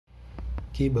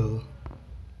Gible.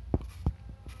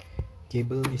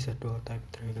 Gible is a dual-type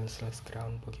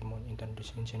Dragon/Ground Pokemon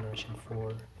introduced in Generation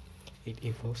 4. It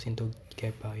evolves into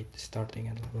Gabite starting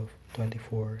at level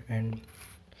 24 and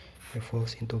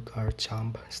evolves into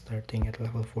Garchomp starting at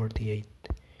level 48.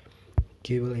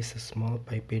 Gible is a small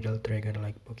bipedal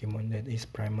dragon-like Pokemon that is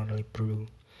primarily blue.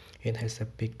 It has a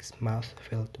big mouth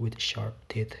filled with sharp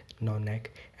teeth, no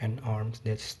neck, and arms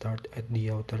that start at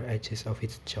the outer edges of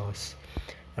its jaws.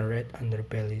 A red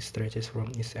underbelly stretches from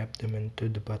its abdomen to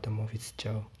the bottom of its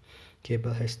jaw.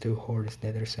 Gible has two horns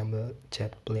that resemble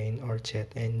jet plane or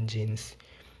jet engines,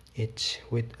 each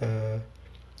with a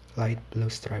light blue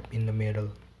stripe in the middle.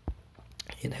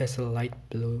 It has a light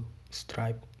blue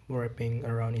stripe wrapping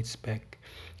around its back.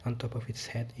 On top of its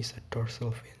head is a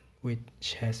dorsal fin,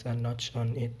 which has a notch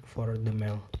on it for the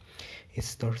male.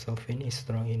 Its dorsal fin is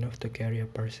strong enough to carry a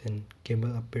person.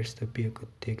 Gible appears to be a good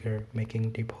digger,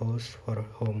 making deep holes for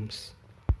homes.